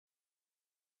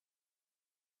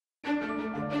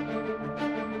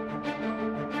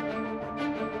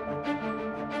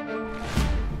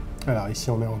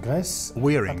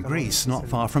We're in Greece, not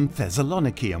far from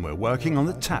Thessaloniki, and we're working on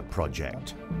the TAP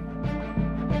project.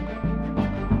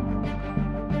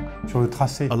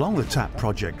 Along the TAP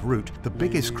project route, the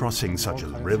biggest crossings such as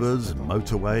rivers and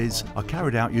motorways are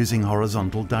carried out using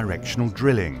horizontal directional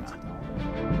drilling.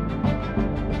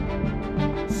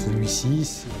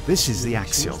 This is the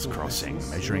Axios crossing,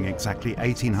 measuring exactly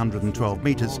 1,812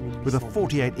 meters with a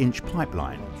 48-inch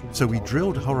pipeline. So we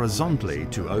drilled horizontally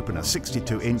to open a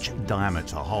 62-inch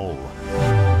diameter hole.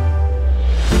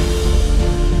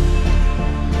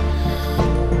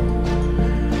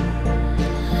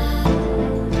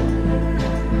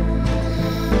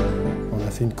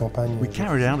 We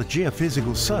carried out a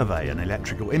geophysical survey, an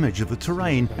electrical image of the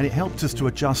terrain, and it helped us to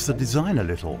adjust the design a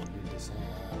little.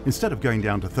 Instead of going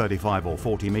down to 35 or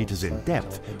 40 meters in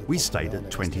depth, we stayed at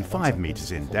 25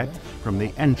 meters in depth from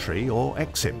the entry or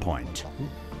exit point.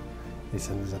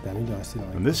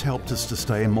 And this helped us to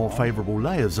stay in more favorable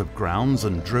layers of grounds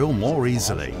and drill more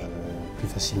easily.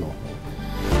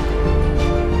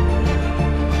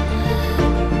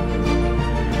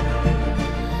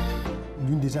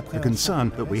 The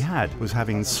concern that we had was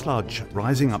having sludge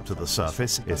rising up to the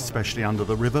surface, especially under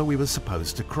the river we were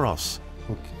supposed to cross.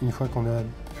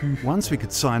 Once we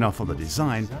could sign off on the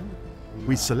design,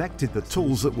 we selected the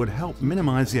tools that would help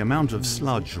minimize the amount of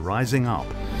sludge rising up.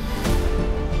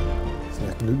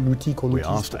 We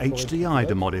asked HDD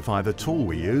to modify the tool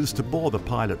we used to bore the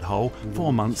pilot hole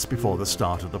 4 months before the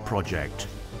start of the project.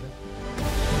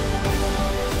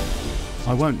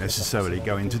 I won't necessarily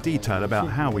go into detail about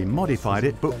how we modified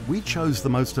it, but we chose the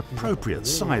most appropriate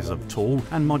size of tool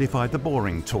and modified the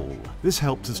boring tool. This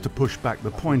helped us to push back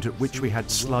the point at which we had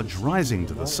sludge rising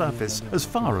to the surface as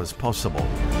far as possible.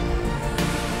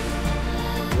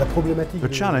 The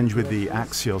challenge with the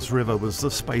Axios River was the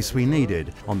space we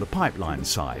needed on the pipeline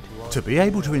side. To be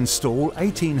able to install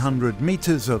 1,800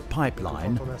 meters of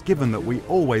pipeline, given that we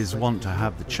always want to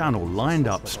have the channel lined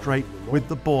up straight with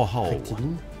the borehole.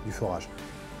 As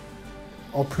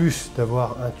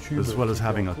well as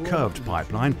having a curved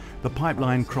pipeline, the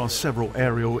pipeline crossed several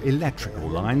aerial electrical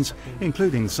lines,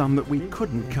 including some that we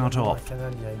couldn't cut off.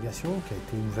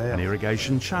 An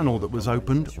irrigation channel that was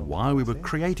opened while we were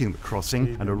creating the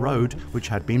crossing, and a road which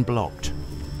had been blocked.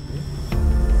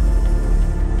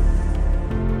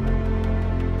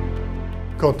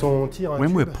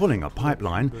 When we're pulling a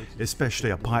pipeline, especially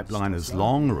a pipeline as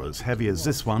long or as heavy as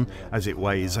this one, as it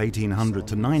weighs 1,800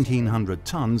 to 1,900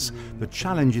 tons, the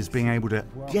challenge is being able to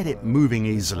get it moving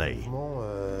easily.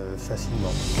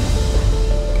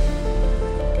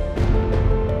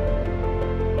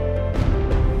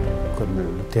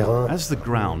 As the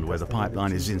ground where the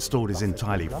pipeline is installed is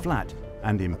entirely flat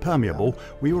and impermeable,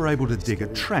 we were able to dig a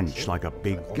trench like a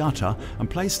big gutter and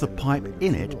place the pipe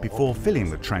in it before filling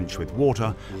the trench with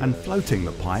water and floating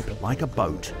the pipe like a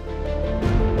boat.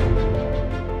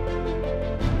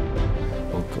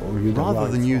 Rather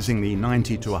than using the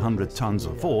 90 to 100 tons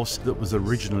of force that was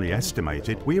originally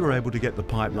estimated, we were able to get the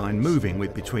pipeline moving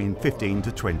with between 15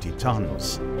 to 20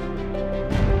 tons.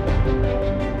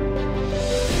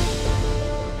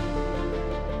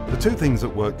 The two things that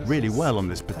worked really well on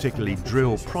this particularly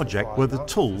drill project were the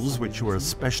tools, which were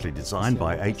especially designed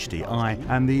by HDD,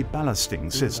 and the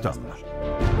ballasting system.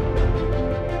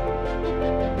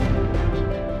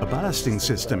 A ballasting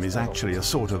system is actually a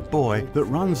sort of buoy that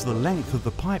runs the length of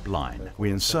the pipeline. We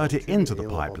insert it into the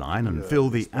pipeline and fill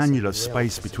the annular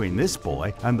space between this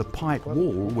buoy and the pipe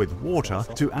wall with water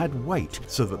to add weight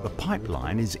so that the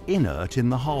pipeline is inert in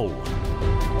the hole.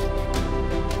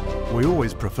 We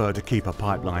always prefer to keep a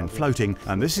pipeline floating,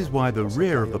 and this is why the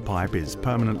rear of the pipe is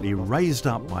permanently raised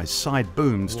up by side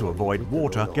booms to avoid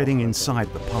water getting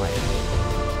inside the pipe.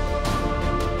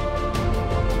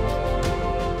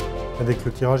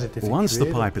 Once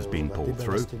the pipe has been pulled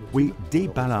through, we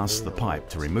deballast the pipe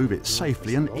to remove it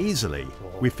safely and easily.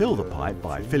 We fill the pipe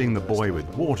by filling the buoy with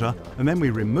water, and then we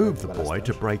remove the buoy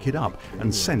to break it up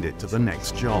and send it to the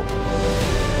next job.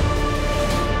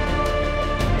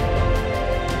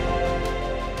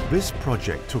 This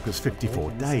project took us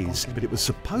 54 days, but it was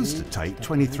supposed to take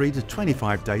 23 to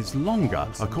 25 days longer,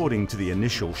 according to the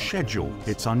initial schedule.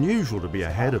 It's unusual to be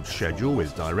ahead of schedule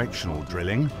with directional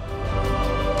drilling.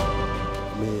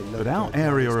 But our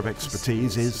area of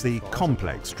expertise is the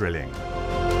complex drilling.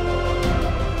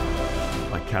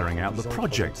 By carrying out the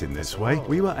project in this way,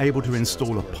 we were able to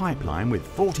install a pipeline with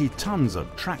 40 tons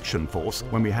of traction force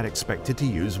when we had expected to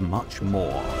use much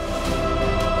more.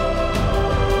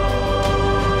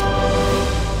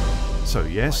 So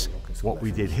yes, What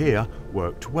we did here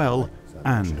worked well,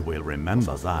 and we'll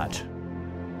remember that.